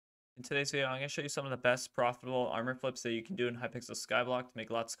In today's video, I'm going to show you some of the best profitable armor flips that you can do in Hypixel Skyblock to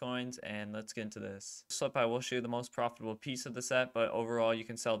make lots of coins, and let's get into this. This flip, I will show you the most profitable piece of the set, but overall you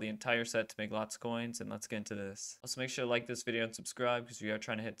can sell the entire set to make lots of coins, and let's get into this. Also make sure to like this video and subscribe because we are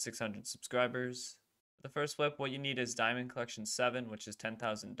trying to hit 600 subscribers. For the first flip, what you need is Diamond Collection 7, which is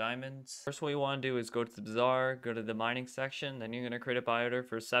 10,000 diamonds. First, what you want to do is go to the bazaar, go to the mining section, then you're going to create a buy order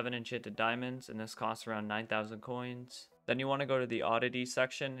for 7 enchanted diamonds, and this costs around 9,000 coins. Then you want to go to the oddity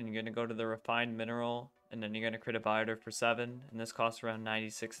section, and you're going to go to the refined mineral, and then you're going to create a buy order for 7, and this costs around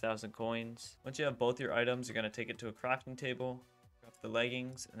 96,000 coins. Once you have both your items, you're going to take it to a crafting table, craft the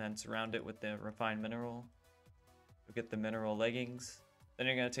leggings, and then surround it with the refined mineral. You'll get the mineral leggings. Then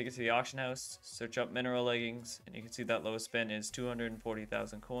you're going to take it to the auction house, search up mineral leggings, and you can see that lowest spin is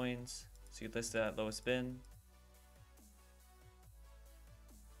 240,000 coins. So you list it at lowest spin.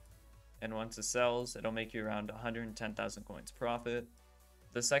 And once it sells, it'll make you around 110,000 coins profit.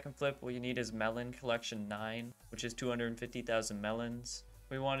 The second flip, what you need is Melon Collection 9, which is 250,000 melons.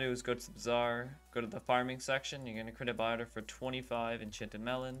 What you want to do is go to the bazaar, go to the farming section. You're going to create a buy order for 25 enchanted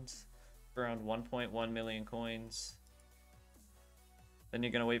melons for around 1.1 million coins. Then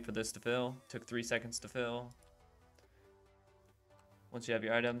you're going to wait for this to fill. Took 3 seconds to fill. Once you have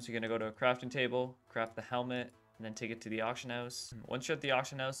your items, you're going to go to a crafting table, craft the helmet, and then take it to the auction house. Once you're at the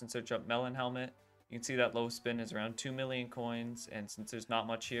auction house and search up melon helmet, you can see that low spin is around 2 million coins, and since there's not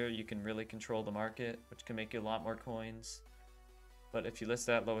much here, you can really control the market, which can make you a lot more coins. But if you list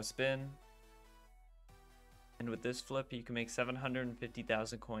that lowest spin, and with this flip, you can make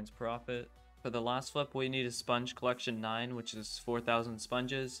 750,000 coins profit. For the last flip, what you need is Sponge Collection 9, which is 4,000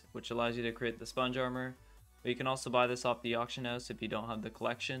 sponges, which allows you to create the sponge armor. But you can also buy this off the auction house if you don't have the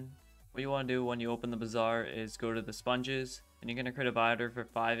collection. What you want to do when you open the bazaar is go to the sponges, and you're going to create a buy order for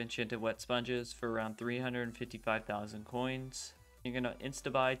 5 enchanted wet sponges for around 355,000 coins. You're going to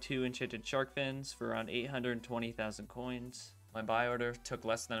insta-buy 2 enchanted shark fins for around 820,000 coins. My buy order took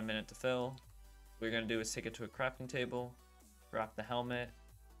less than a minute to fill. What you're going to do is take it to a crafting table, craft the helmet,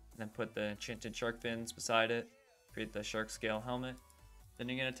 and then put the enchanted shark fins beside it, create the shark scale helmet. Then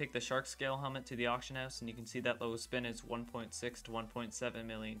you're going to take the shark scale helmet to the auction house, and you can see that lowest spin is 1.6 to 1.7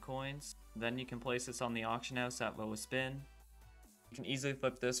 million coins. Then you can place this on the auction house at lowest spin. You can easily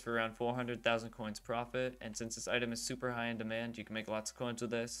flip this for around 400,000 coins profit, and since this item is super high in demand, you can make lots of coins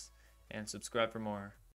with this, and subscribe for more.